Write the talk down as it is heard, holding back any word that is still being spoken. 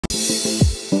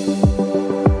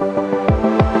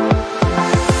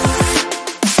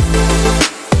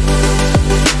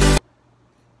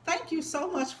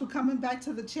much for coming back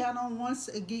to the channel once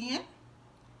again.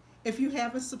 If you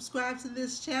haven't subscribed to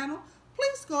this channel,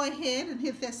 please go ahead and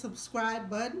hit that subscribe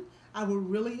button. I would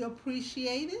really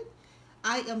appreciate it.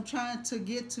 I am trying to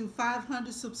get to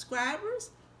 500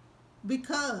 subscribers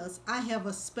because I have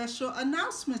a special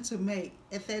announcement to make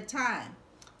at that time.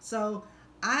 So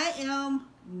I am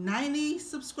 90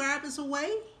 subscribers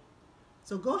away.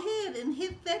 So go ahead and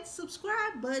hit that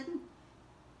subscribe button.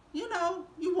 You know,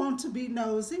 you want to be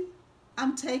nosy.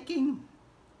 I'm taking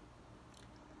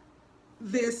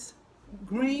this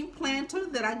green planter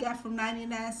that I got from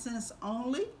 99 cents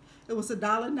only. It was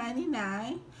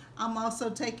 $1.99. I'm also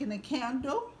taking a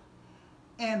candle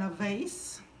and a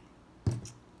vase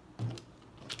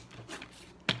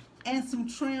and some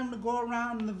trim to go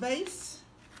around the vase,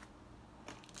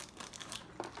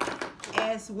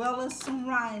 as well as some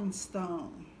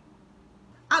rhinestone.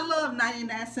 I love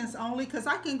 99 cents only because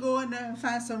I can go in there and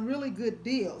find some really good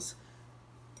deals.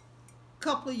 A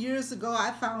couple of years ago,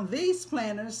 I found these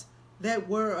planters that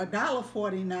were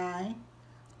 $1.49,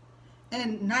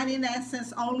 and 99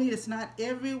 cents only is not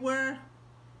everywhere.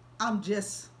 I'm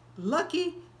just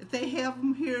lucky that they have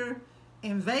them here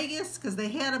in Vegas because they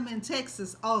had them in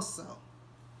Texas also.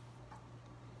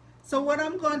 So what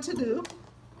I'm going to do,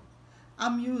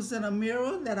 I'm using a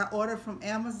mirror that I ordered from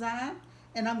Amazon,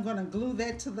 and I'm going to glue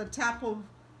that to the top of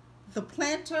the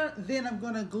planter. Then I'm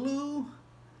going to glue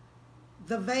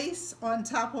the vase on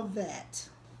top of that.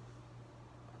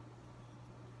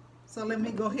 So let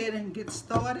me go ahead and get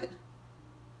started.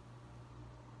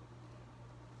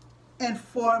 And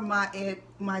for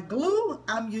my glue,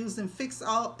 I'm using Fix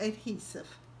All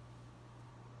adhesive.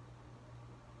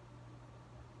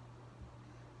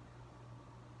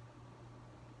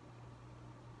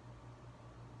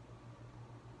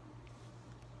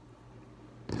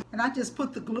 And I just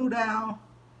put the glue down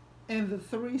in the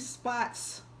 3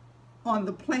 spots on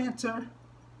the planter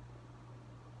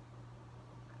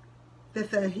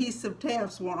that the adhesive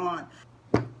tabs were on.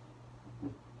 Put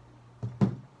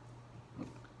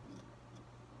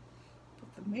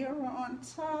the mirror on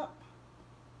top.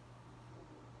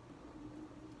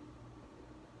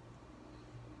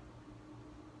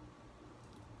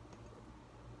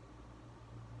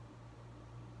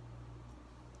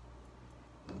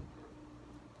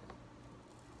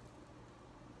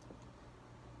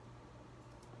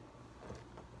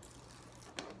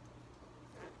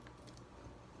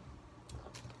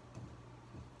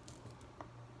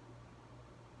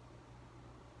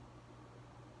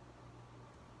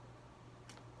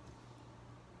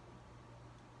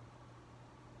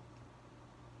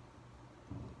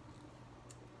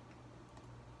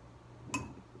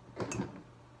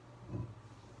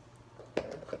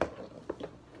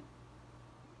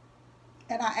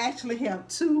 And I actually have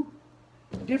 2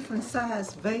 different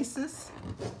size vases.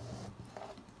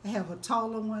 I have a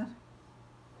taller one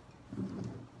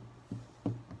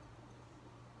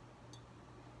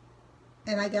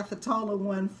and I got the taller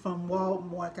one from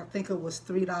Walmart. I think it was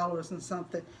 $3 and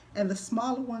something. And the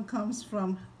smaller one comes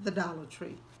from the Dollar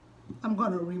Tree. I'm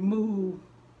going to remove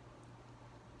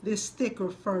this sticker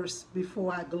first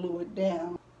before I glue it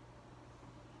down.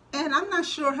 And I'm not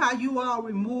sure how you all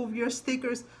remove your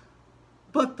stickers,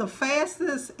 but the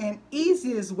fastest and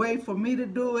easiest way for me to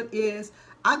do it is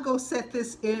I go set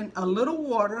this in a little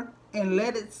water and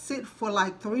let it sit for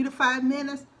like 3 to 5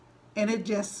 minutes, and it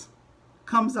just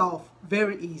comes off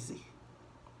very easy.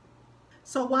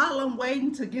 So while I'm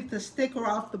waiting to get the sticker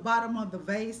off the bottom of the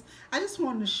vase, I just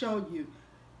wanted to show you,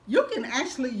 you can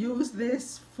actually use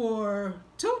this for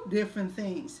 2 different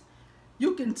things.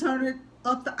 You can turn it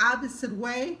up the opposite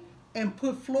way and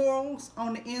put florals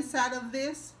on the inside of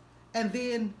this. And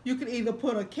then you can either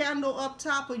put a candle up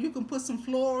top, or you can put some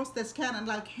florals that's kind of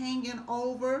like hanging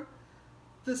over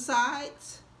the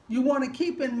sides. You want to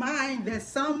keep in mind that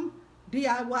some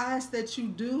DIYs that you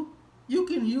do, you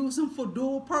can use them for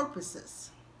dual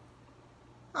purposes.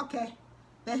 Okay,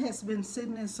 that has been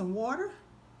sitting in some water.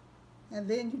 And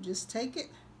then you just take it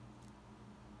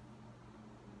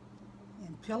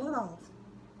and peel it off.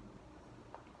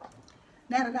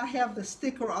 Now that I have the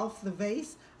sticker off the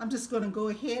vase, I'm just going to go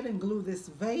ahead and glue this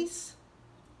vase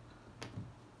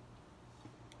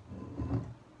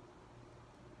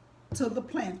to the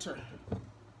planter.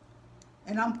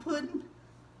 And I'm putting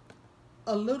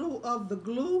a little of the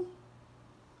glue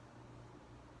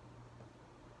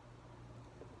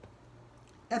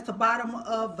at the bottom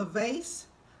of the vase.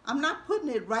 I'm not putting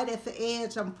it right at the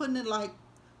edge. I'm putting it like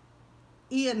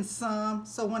in some,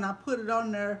 so when I put it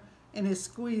on there and it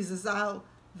squeezes out,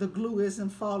 the glue isn't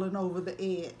falling over the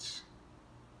edge.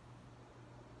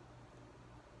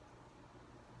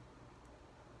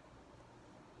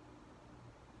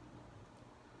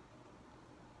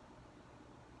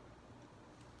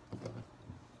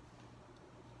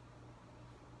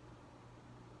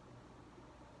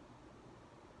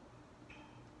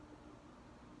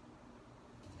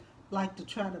 like to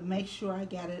try to make sure I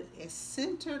got it as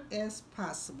centered as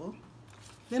possible.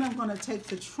 Then I'm going to take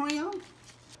the trim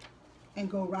and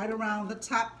go right around the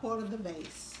top part of the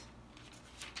vase.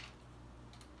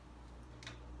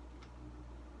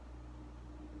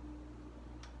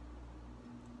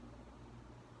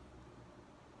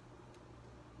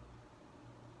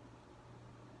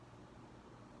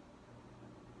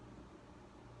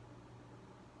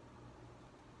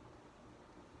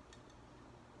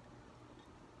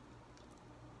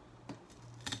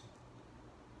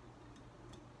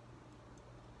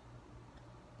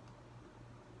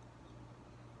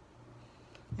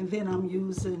 And then I'm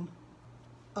using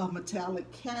a metallic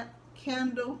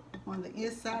candle on the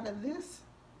inside of this.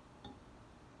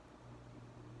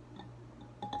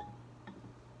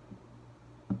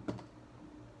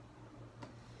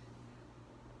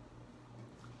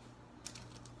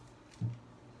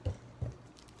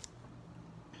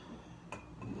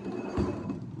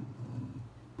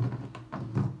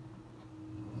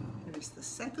 Here's the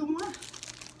second one.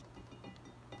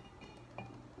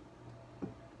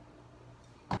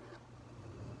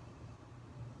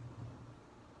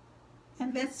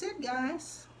 And that's it,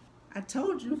 guys. I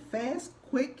told you, fast,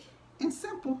 quick, and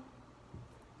simple.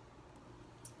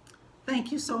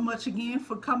 Thank you so much again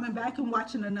for coming back and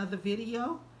watching another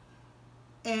video.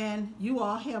 And you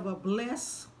all have a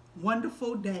blessed,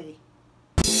 wonderful day.